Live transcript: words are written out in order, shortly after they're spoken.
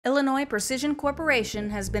Illinois Precision Corporation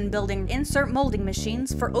has been building insert molding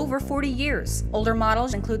machines for over 40 years. Older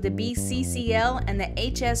models include the BCCL and the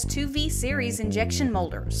HS2V series injection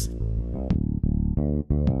molders.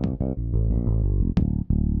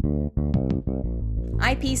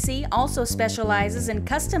 IPC also specializes in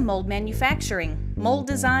custom mold manufacturing. Mold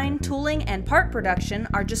design, tooling, and part production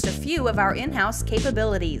are just a few of our in-house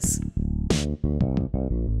capabilities.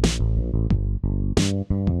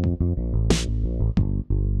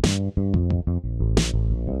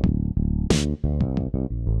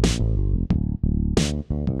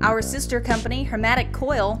 Our sister company, Hermetic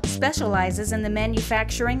Coil, specializes in the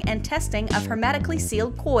manufacturing and testing of hermetically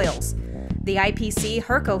sealed coils. The IPC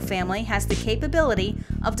Herco family has the capability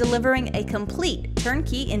of delivering a complete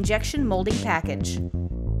turnkey injection molding package.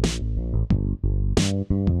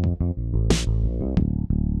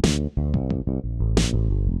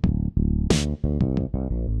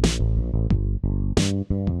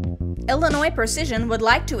 Illinois Precision would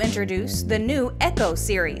like to introduce the new Echo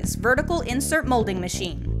Series vertical insert molding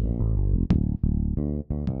machine.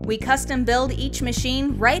 We custom build each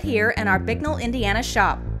machine right here in our Bicknell, Indiana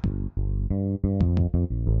shop.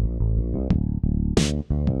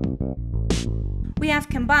 We have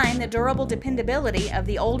combined the durable dependability of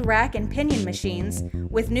the old rack and pinion machines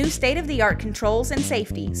with new state-of-the-art controls and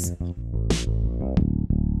safeties.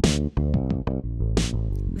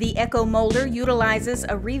 The Echo Molder utilizes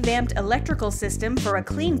a revamped electrical system for a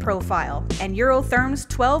clean profile and Eurotherm's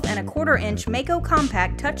 12 1/4 inch Mako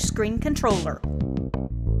compact touchscreen controller.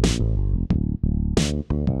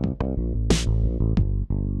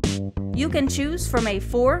 You can choose from a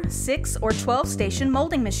 4, 6, or 12 station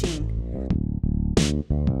molding machine.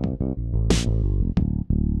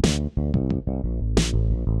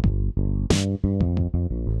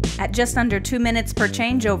 At just under 2 minutes per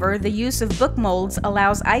changeover, the use of book molds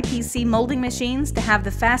allows IPC molding machines to have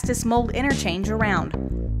the fastest mold interchange around.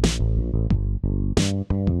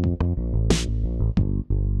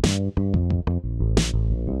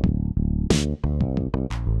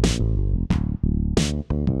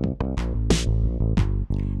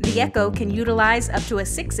 The Echo can utilize up to a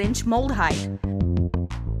 6-inch mold height.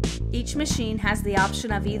 Each machine has the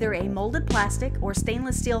option of either a molded plastic or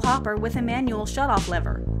stainless steel hopper with a manual shutoff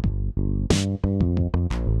lever.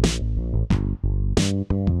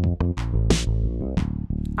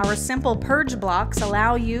 Our simple purge blocks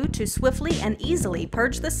allow you to swiftly and easily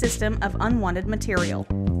purge the system of unwanted material.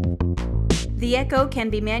 The Echo can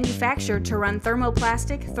be manufactured to run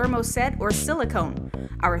thermoplastic, thermoset, or silicone.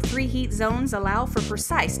 Our 3 heat zones allow for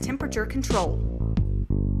precise temperature control.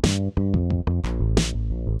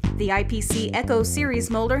 The IPC Echo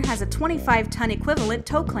Series molder has a 25-ton equivalent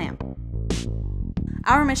toe clamp.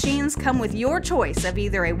 Our machines come with your choice of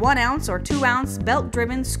either a 1-ounce or 2-ounce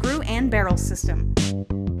belt-driven screw and barrel system.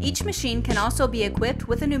 Each machine can also be equipped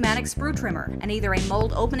with a pneumatic sprue trimmer and either a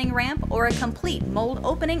mold opening ramp or a complete mold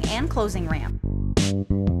opening and closing ramp.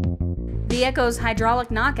 The Echo's hydraulic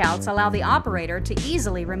knockouts allow the operator to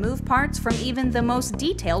easily remove parts from even the most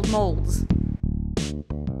detailed molds.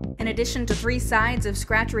 In addition to 3 sides of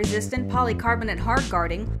scratch-resistant polycarbonate hard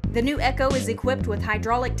guarding, the new Echo is equipped with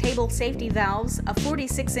hydraulic table safety valves, a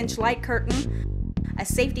 46-inch light curtain, a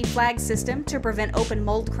safety flag system to prevent open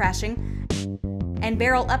mold crashing, and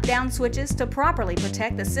barrel up-down switches to properly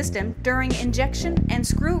protect the system during injection and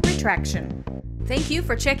screw retraction. Thank you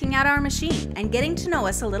for checking out our machine and getting to know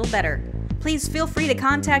us a little better. Please feel free to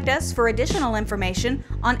contact us for additional information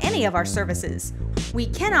on any of our services. We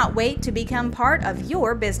cannot wait to become part of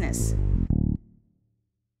your business.